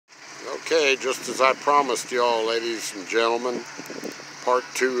Okay, just as I promised y'all, ladies and gentlemen, part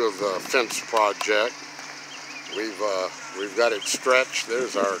 2 of the fence project. We've got it stretched.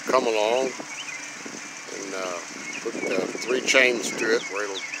 There's our come along, and put 3 chains to it where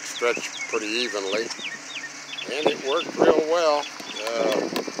it'll stretch pretty evenly, and it worked real well.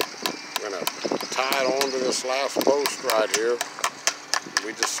 I'm gonna tie it onto this last post right here.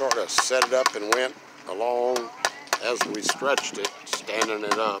 We just sort of set it up and went along as we stretched it, standing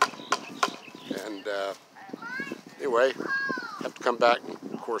it up. And anyway, have to come back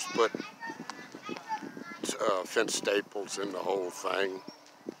and of course put fence staples in the whole thing.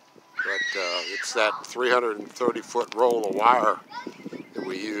 But it's that 330-foot roll of wire that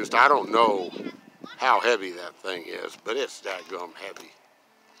we used. I don't know how heavy that thing is, but it's dadgum heavy.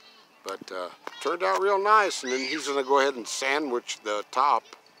 But turned out real nice, and then he's going to go ahead and sandwich the top,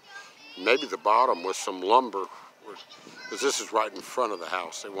 maybe the bottom, with some lumber, because this is right in front of the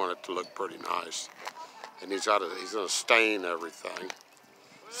house. They want it to look pretty nice, and he's going to stain everything.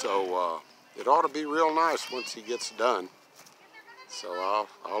 So it ought to be real nice once he gets done. So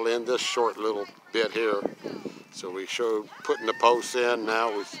I'll end this short little bit here. So we showed putting the posts in.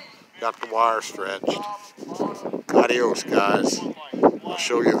 Now we've got the wire stretched. Adios, guys. I'll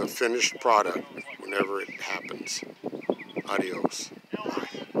show you the finished product whenever it happens. Adios.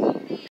 Bye.